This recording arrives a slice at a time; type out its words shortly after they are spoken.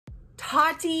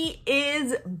Tati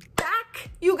is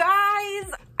back, you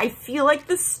guys. I feel like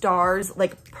the stars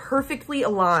like perfectly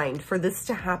aligned for this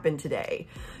to happen today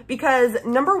because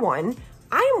number one,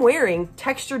 I am wearing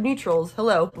textured neutrals,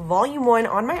 hello, volume 1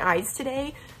 on my eyes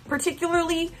today,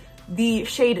 particularly the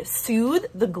shade Soothe,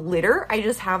 the glitter. I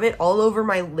just have it all over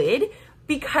my lid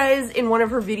because in one of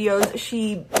her videos,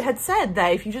 she had said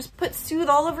that if you just put Soothe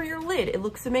all over your lid, it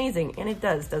looks amazing. And it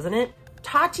does, doesn't it?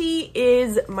 Tati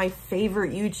is my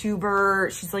favorite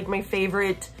YouTuber. She's like my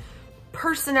favorite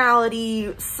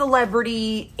personality,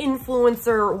 celebrity,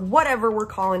 influencer, whatever we're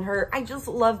calling her. I just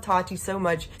love Tati so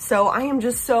much. So I am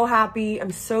just so happy.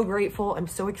 I'm so grateful. I'm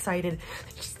so excited.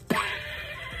 She's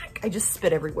back. I just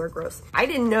spit everywhere, gross. I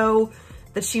didn't know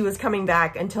that she was coming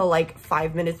back until like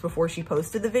 5 minutes before she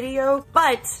posted the video,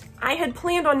 but I had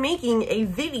planned on making a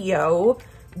video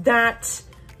that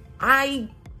I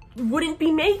wouldn't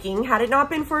be making had it not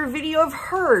been for a video of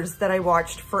hers that I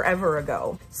watched forever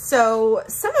ago. So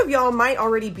some of y'all might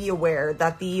already be aware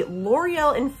that the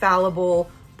L'Oreal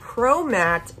Infallible Pro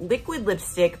Matte Liquid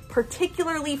Lipstick,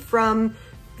 particularly from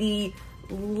the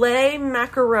Les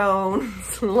Macaron,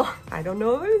 I don't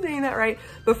know if I'm saying that right,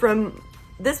 but from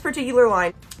this particular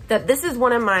line, that this is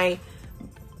one of my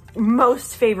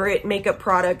most favorite makeup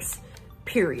products,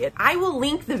 period. I will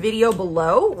link the video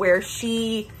below where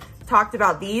she talked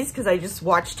about these because I just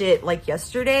watched it like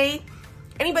yesterday.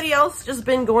 Anybody else just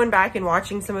been going back and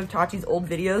watching some of Tati's old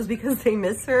videos because they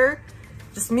miss her?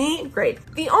 Just me? Great.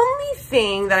 The only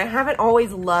thing that I haven't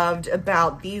always loved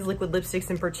about these liquid lipsticks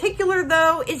in particular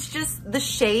though, is just the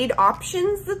shade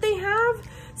options that they have.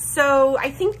 So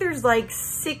I think there's like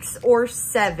 6 or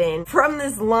 7 from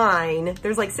this line.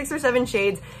 There's like 6 or 7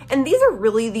 shades, and these are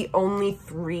really the only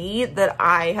 3 that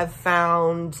I have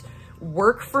found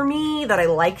work for me that I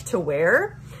like to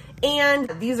wear. And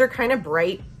these are kind of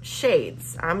bright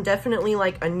shades. I'm definitely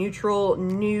like a neutral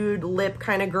nude lip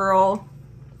kind of girl.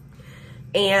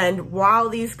 And while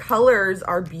these colors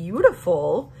are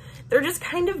beautiful, they're just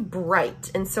kind of bright.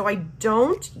 And so I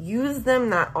don't use them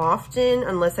that often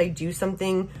unless I do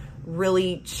something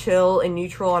really chill and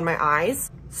neutral on my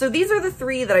eyes. So these are the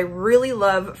 3 that I really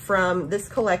love from this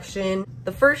collection.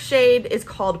 The first shade is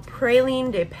called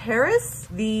Praline de Paris.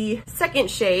 The second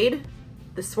shade,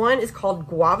 this one is called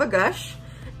Guava Gush.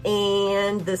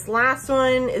 And this last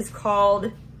one is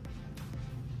called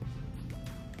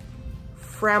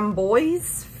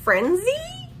Framboise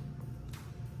Frenzy?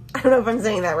 I don't know if I'm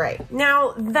saying that right.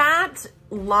 Now that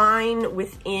line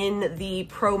within the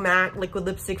Pro Matte liquid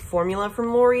lipstick formula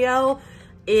from L'Oreal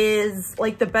is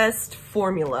like the best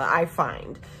formula I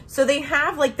find. So they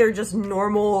have like their just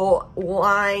normal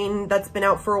line that's been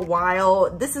out for a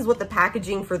while. This is what the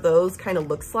packaging for those kind of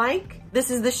looks like. This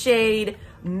is the shade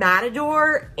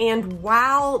Matador, and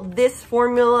while this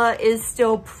formula is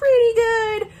still pretty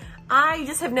good, I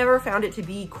just have never found it to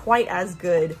be quite as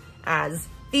good as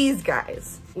these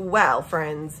guys. Well,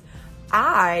 friends,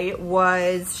 I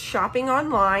was shopping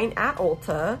online at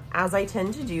Ulta, as I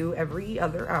tend to do every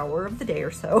other hour of the day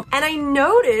or so. And I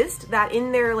noticed that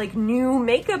in their like new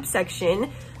makeup section,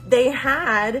 they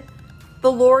had the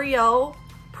L'Oreal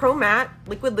Pro Matte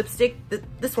liquid lipstick,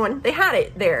 this one, they had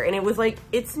it there. And it was like,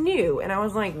 it's new. And I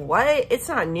was like, what? It's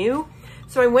not new.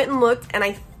 So I went and looked, and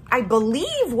I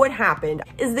believe what happened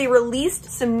is they released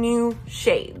some new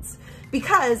shades,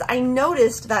 because I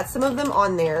noticed that some of them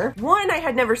on there, 1, I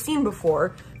had never seen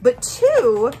before, but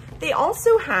 2, they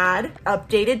also had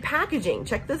updated packaging.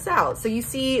 Check this out. So you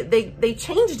see they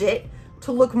changed it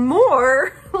to look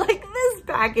more like this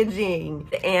packaging.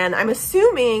 And I'm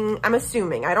assuming,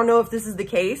 I don't know if this is the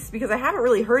case because I haven't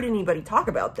really heard anybody talk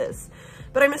about this,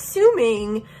 but I'm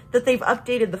assuming that they've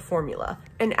updated the formula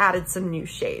and added some new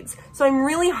shades. So I'm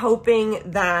really hoping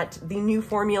that the new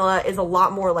formula is a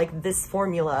lot more like this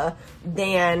formula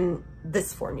than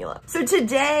this formula. So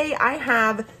today I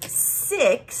have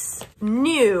 6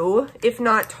 new, if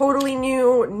not totally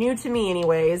new to me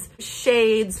anyways,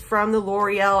 shades from the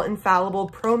L'Oreal Infallible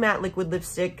Pro Matte Liquid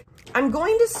Lipstick. I'm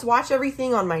going to swatch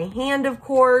everything on my hand, of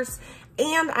course,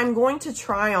 and I'm going to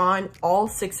try on all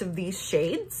 6 of these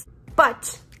shades.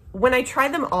 But when I try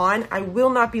them on, I will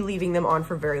not be leaving them on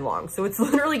for very long. So it's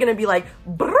literally gonna be like,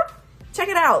 check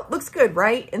it out, looks good,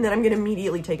 right? And then I'm gonna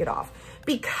immediately take it off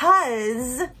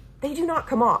because they do not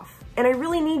come off. And I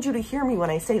really need you to hear me when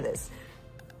I say this.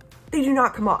 They do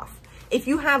not come off. If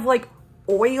you have like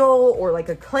oil or like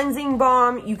a cleansing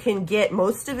balm, you can get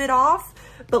most of it off.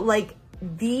 But like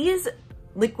these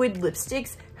liquid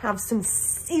lipsticks have some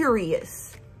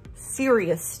serious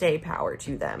stay power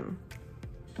to them.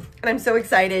 and I'm so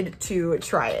excited to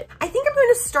try it. I think I'm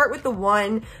going to start with the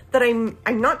one that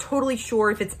I'm not totally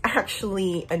sure if it's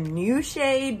actually a new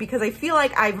shade, because I feel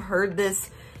like I've heard this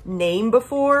name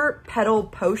before, Petal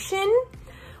Potion.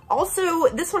 Also,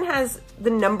 this one has the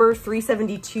number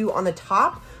 372 on the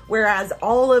top, whereas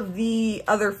all of the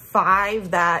other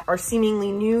 5 that are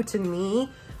seemingly new to me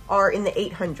are in the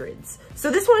 800s. So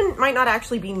this one might not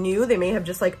actually be new. They may have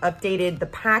just like updated the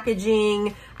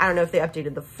packaging. I don't know if they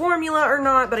updated the formula or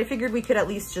not, but I figured we could at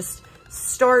least just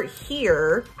start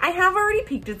here. I have already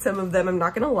peeked at some of them, I'm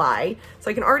not gonna lie. So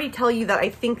I can already tell you that I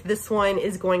think this one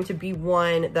is going to be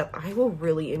one that I will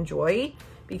really enjoy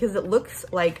because it looks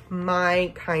like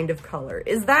my kind of color.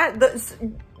 Is that, those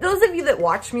of you that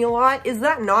watch me a lot, is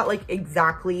that not like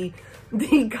exactly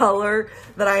the color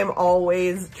that I am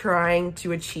always trying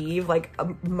to achieve? Like a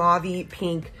mauvey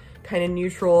pink, kind of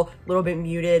neutral, a little bit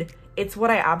muted. It's what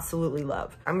I absolutely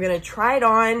love. I'm gonna try it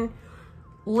on,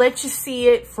 let you see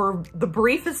it for the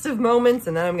briefest of moments,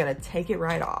 and then I'm gonna take it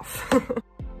right off.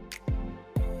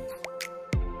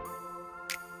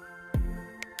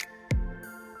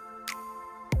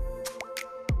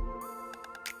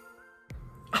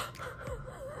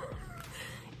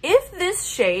 If this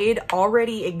shade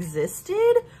already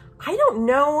existed, I don't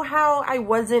know how I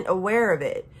wasn't aware of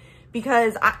it,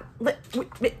 because let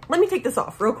me take this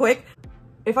off real quick.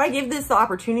 If I give this the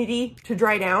opportunity to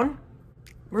dry down,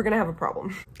 we're gonna have a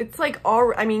problem. It's like,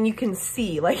 I mean, you can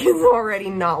see like it's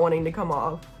already not wanting to come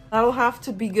off. That'll have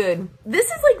to be good. This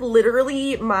is like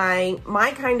literally my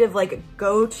kind of like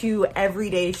go-to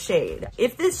everyday shade.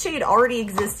 If this shade already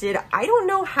existed, I don't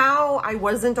know how I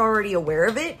wasn't already aware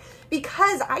of it,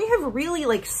 because I have really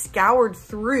like scoured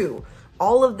through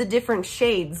all of the different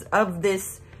shades of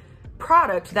this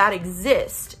product that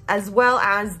exist, as well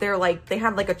as they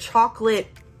have like a chocolate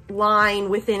line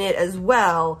within it as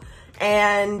well.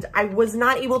 And I was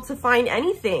not able to find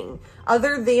anything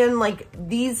other than like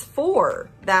these 4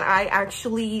 that I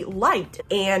actually liked.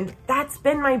 And that's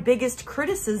been my biggest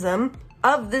criticism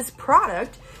of this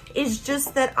product, is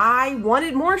just that I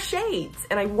wanted more shades,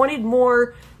 and I wanted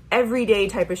more everyday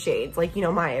type of shades, like, you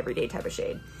know, my everyday type of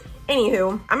shade.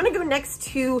 Anywho, I'm gonna go next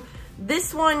to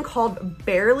this one called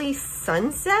Barely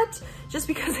Sunset, just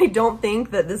because I don't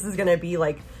think that this is gonna be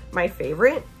like my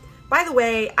favorite. By the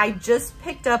way, I just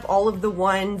picked up all of the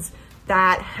ones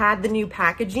that had the new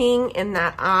packaging and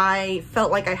that I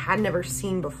felt like I had never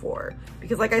seen before.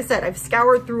 Because like I said, I've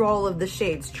scoured through all of the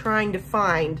shades trying to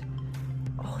find,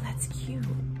 oh, that's cute.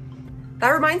 That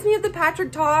reminds me of the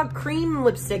Patrick Ta cream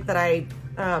lipstick that I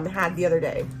had the other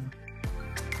day.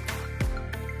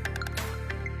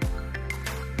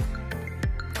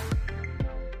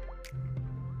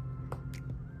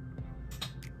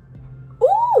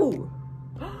 Ooh!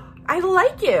 I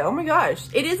like it. Oh my gosh.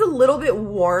 It is a little bit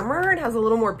warmer. It has a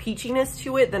little more peachiness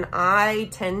to it than I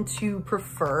tend to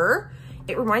prefer.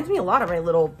 It reminds me a lot of my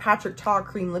little Patrick Ta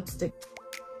cream lipstick.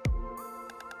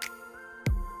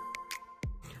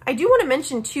 I do want to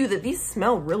mention too that these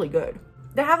smell really good.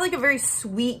 They have like a very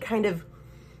sweet kind of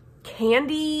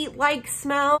candy-like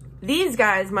smell. These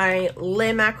guys, my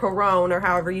Les Macaron, or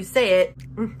however you say it,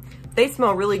 they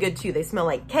smell really good too. They smell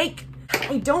like cake.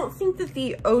 I don't think that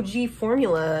the OG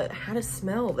formula had a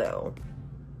smell though.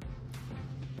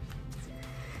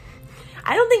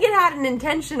 I don't think it had an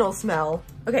intentional smell.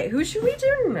 Okay, who should we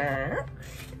do next?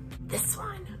 This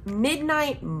one,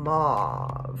 Midnight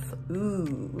Mauve.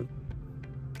 Ooh,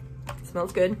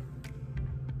 smells good.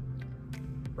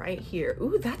 Right here.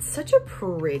 Ooh, that's such a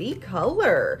pretty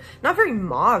color. Not very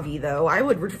mauve-y though. I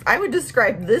would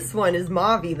describe this one as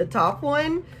mauve-y, the top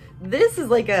one. This is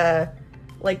like a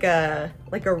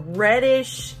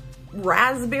reddish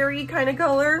raspberry kind of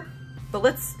color, but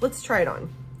let's try it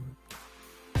on.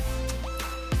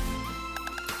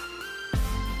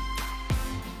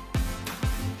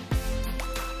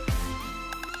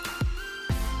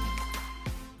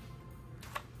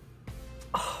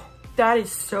 Oh, that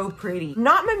is so pretty.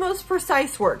 Not my most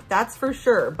precise work, that's for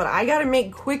sure, but I gotta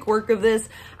make quick work of this.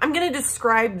 I'm gonna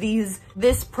describe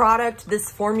this product,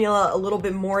 this formula a little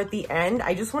bit more at the end.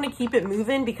 I just wanna keep it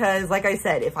moving because like I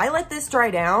said, if I let this dry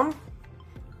down,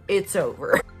 it's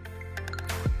over.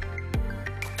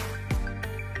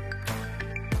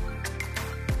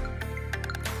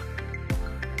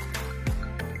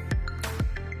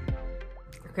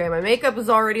 Okay, my makeup is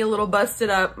already a little busted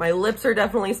up. My lips are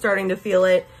definitely starting to feel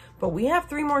it, but we have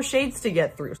 3 more shades to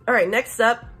get through. All right, next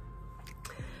up,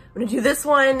 I'm gonna do this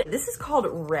one. This is called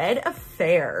Red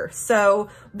Affair. So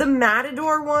the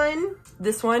Matador one,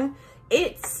 this one,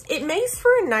 it makes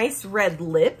for a nice red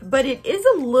lip, but it is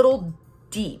a little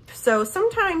deep. So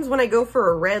sometimes when I go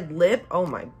for a red lip, oh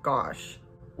my gosh,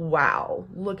 wow,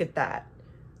 look at that.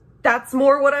 That's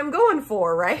more what I'm going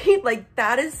for, right? Like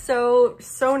that is so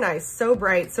nice, so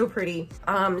bright, so pretty.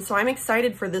 So I'm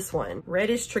excited for this one. Red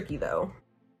is tricky though.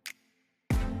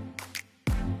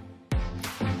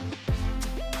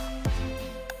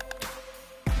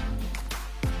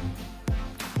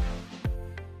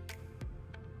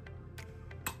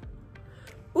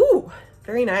 Ooh,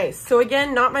 very nice. So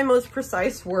again, not my most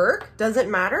precise work. Doesn't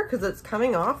matter because it's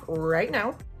coming off right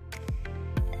now.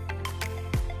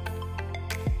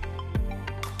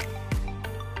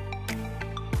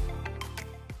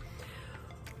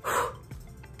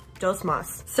 Dos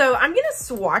mas. So I'm gonna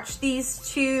swatch these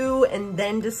two and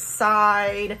then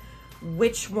decide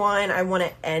which one I want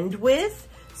to end with.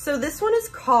 So this one is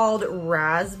called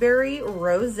Raspberry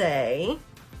Rosé.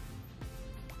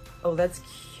 Oh, that's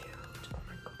cute. Oh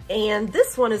my God. And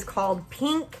this one is called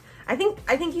Pink. I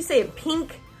think you say it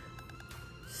Pink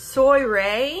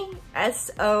Soirée,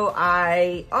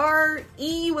 S-O-I-R-E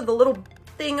with a little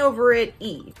thing over it,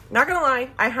 E. Not gonna lie,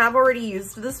 I have already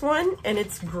used this one and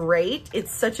it's great.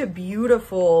 It's such a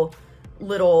beautiful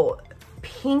little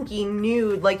pinky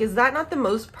nude. Like, is that not the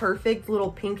most perfect little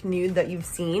pink nude that you've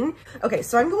seen? Okay,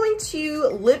 so I'm going to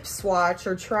lip swatch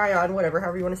or try on, whatever,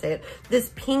 however you want to say it,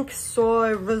 this Pink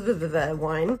Soirée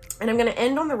one. And I'm gonna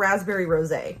end on the Raspberry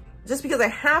Rosé, just because I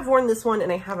have worn this one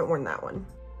and I haven't worn that one.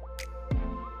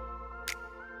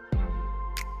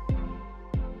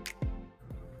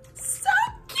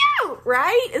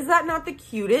 Right? Is that not the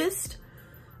cutest?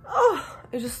 Oh,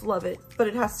 I just love it. But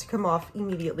it has to come off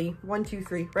immediately. 1, 2,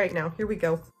 3, right now. Here we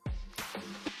go.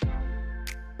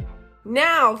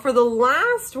 Now, for the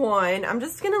last one, I'm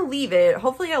just gonna leave it.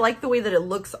 Hopefully I like the way that it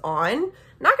looks on.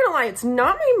 Not gonna lie, it's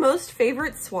not my most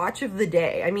favorite swatch of the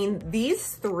day. I mean,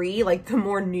 these three, like the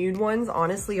more nude ones,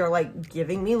 honestly are like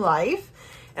giving me life.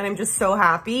 And I'm just so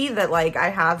happy that like I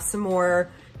have some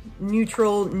more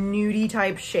neutral nudie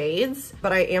type shades,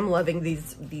 but I am loving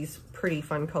these pretty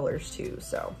fun colors too,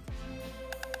 so.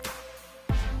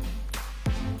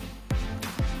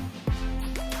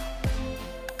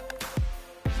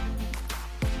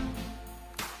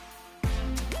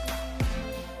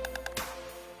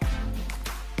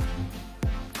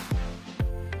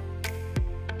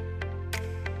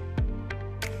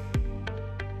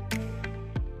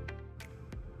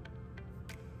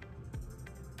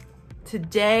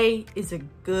 Today is a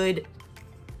good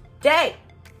day.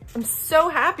 I'm so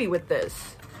happy with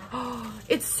this. Oh,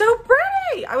 it's so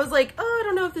pretty. I was like, oh, I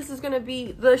don't know if this is gonna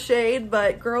be the shade,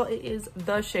 but girl, it is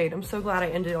the shade. I'm so glad I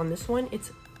ended on this one.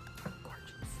 It's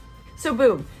gorgeous. So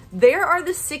boom, there are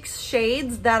the 6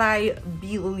 shades that I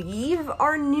believe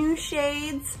are new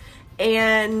shades.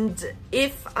 And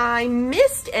if I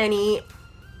missed any,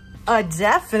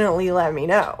 definitely let me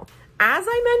know. As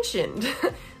I mentioned,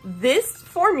 this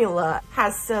formula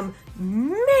has some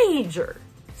major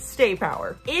stay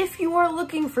power. If you are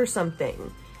looking for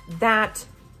something that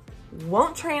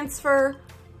won't transfer,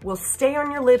 will stay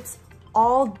on your lips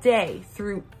all day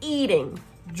through eating,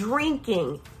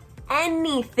 drinking,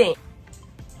 anything.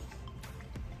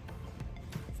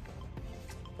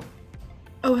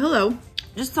 Oh, hello.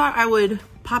 Just thought I would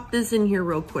pop this in here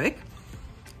real quick.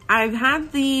 I've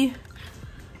had the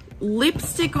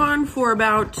lipstick on for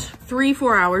about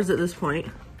 3-4 hours at this point.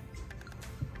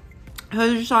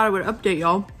 I just thought I would update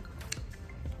y'all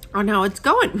on how it's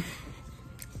going.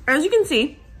 As you can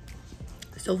see,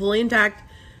 still fully intact.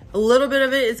 A little bit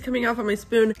of it is coming off on my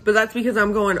spoon, but that's because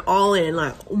I'm going all in,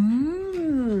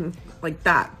 like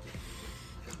that.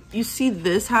 You see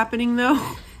this happening though?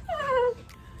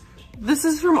 This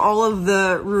is from all of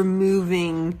the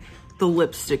removing the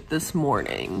lipstick this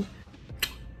morning.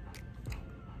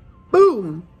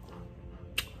 Boom.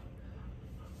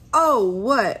 Oh,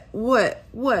 what?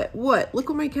 Look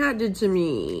what my cat did to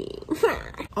me.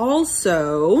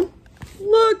 Also,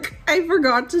 look, I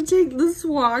forgot to take the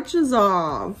swatches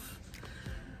off.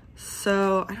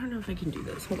 So, I don't know if I can do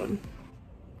this. Hold on.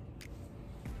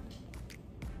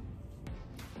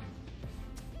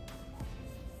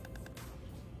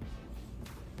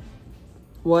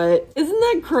 What? Isn't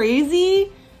that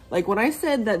crazy? Like when I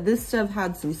said that this stuff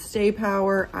had some stay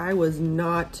power, I was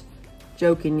not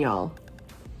joking, y'all.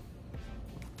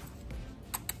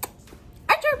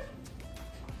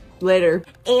 Later.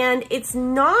 And it's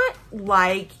not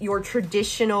like your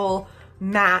traditional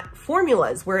matte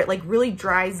formulas where it like really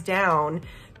dries down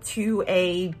to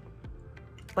a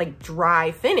like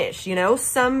dry finish, you know?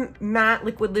 Some matte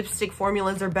liquid lipstick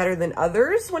formulas are better than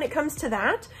others when it comes to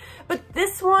that. But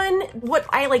this one, what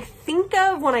I like think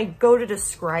of when I go to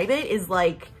describe it is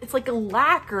like, it's like a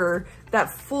lacquer that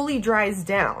fully dries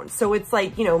down. So it's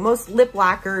like, you know, most lip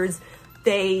lacquers,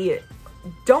 they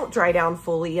don't dry down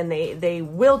fully and they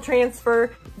will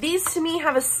transfer. These to me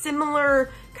have a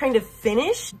similar kind of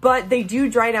finish, but they do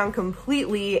dry down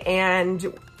completely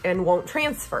and won't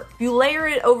transfer. If you layer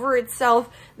it over itself,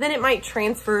 then it might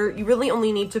transfer. You really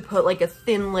only need to put like a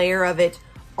thin layer of it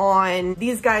on.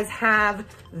 These guys have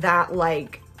that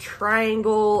like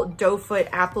triangle doe foot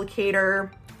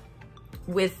applicator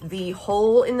with the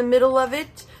hole in the middle of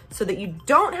it so that you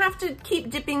don't have to keep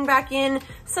dipping back in.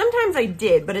 Sometimes I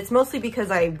did, but it's mostly because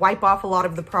I wipe off a lot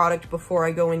of the product before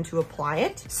I go in to apply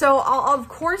it. So I'll of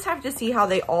course have to see how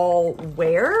they all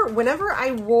wear. Whenever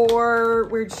I wore,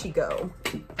 where'd she go?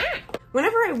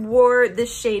 Whenever I wore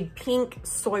this shade Pink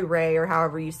Soirée, or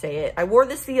however you say it, I wore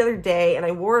this the other day and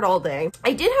I wore it all day.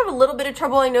 I did have a little bit of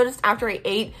trouble. I noticed after I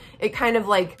ate, it kind of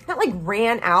like, not like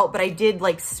ran out, but I did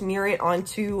like smear it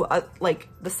onto like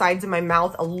the sides of my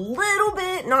mouth a little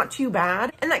bit, not too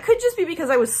bad. And that could just be because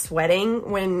I was sweating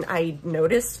when I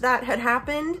noticed that had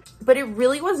happened, but it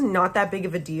really was not that big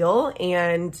of a deal.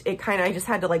 And it kind of, I just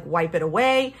had to like wipe it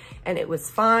away and it was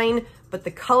fine. But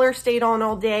the color stayed on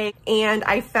all day, and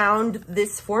I found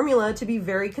this formula to be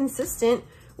very consistent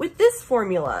with this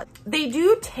formula. They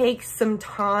do take some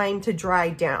time to dry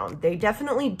down. They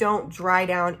definitely don't dry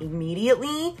down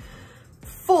immediately,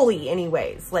 fully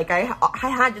anyways. Like I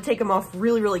had to take them off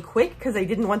really, really quick because I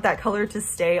didn't want that color to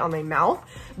stay on my mouth.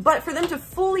 But for them to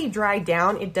fully dry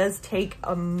down, it does take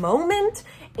a moment,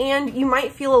 and you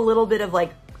might feel a little bit of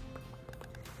like,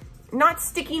 not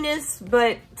stickiness,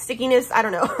 but stickiness, I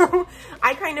don't know.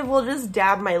 I kind of will just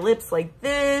dab my lips like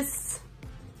this,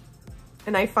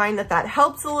 and I find that that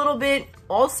helps a little bit.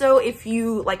 Also, if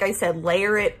you, like I said,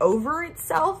 layer it over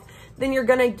itself, then you're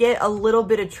gonna get a little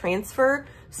bit of transfer.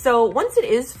 So once it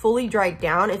is fully dried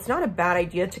down, it's not a bad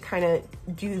idea to kind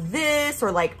of do this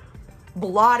or like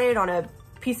blot it on a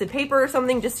piece of paper or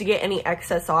something just to get any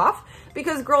excess off,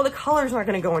 because girl, the color's not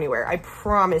gonna go anywhere. I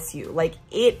promise you. Like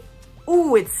it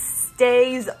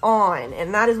stays on,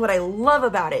 and that is what I love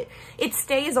about it. It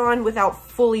stays on without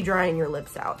fully drying your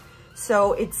lips out.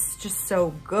 So it's just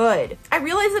so good. I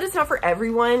realize that it's not for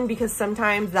everyone, because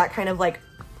sometimes that kind of like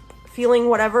feeling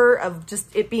whatever of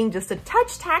just it being just a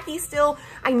touch tacky still,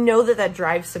 I know that that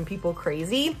drives some people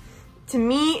crazy. To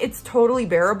me, it's totally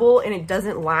bearable, and it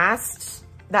doesn't last.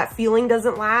 That feeling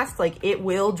doesn't last. Like it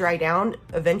will dry down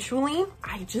eventually.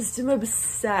 I just am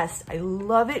obsessed. I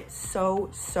love it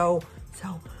so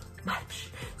much.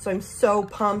 So I'm so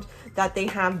pumped that they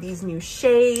have these new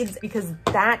shades, because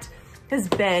that has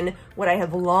been what I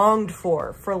have longed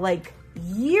for like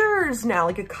years now,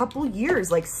 like a couple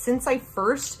years, like since I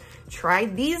first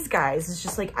tried these guys. It's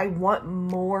just like, I want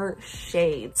more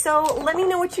shades. So let me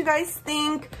know what you guys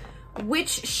think. Which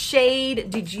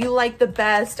shade did you like the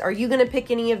best? Are you gonna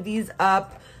pick any of these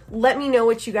up? Let me know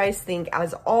what you guys think.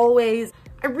 As always,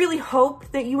 I really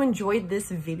hope that you enjoyed this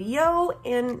video,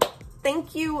 and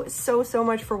thank you so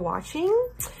much for watching,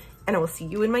 and I will see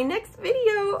you in my next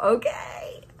video.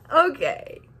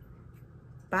 Okay.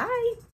 Bye.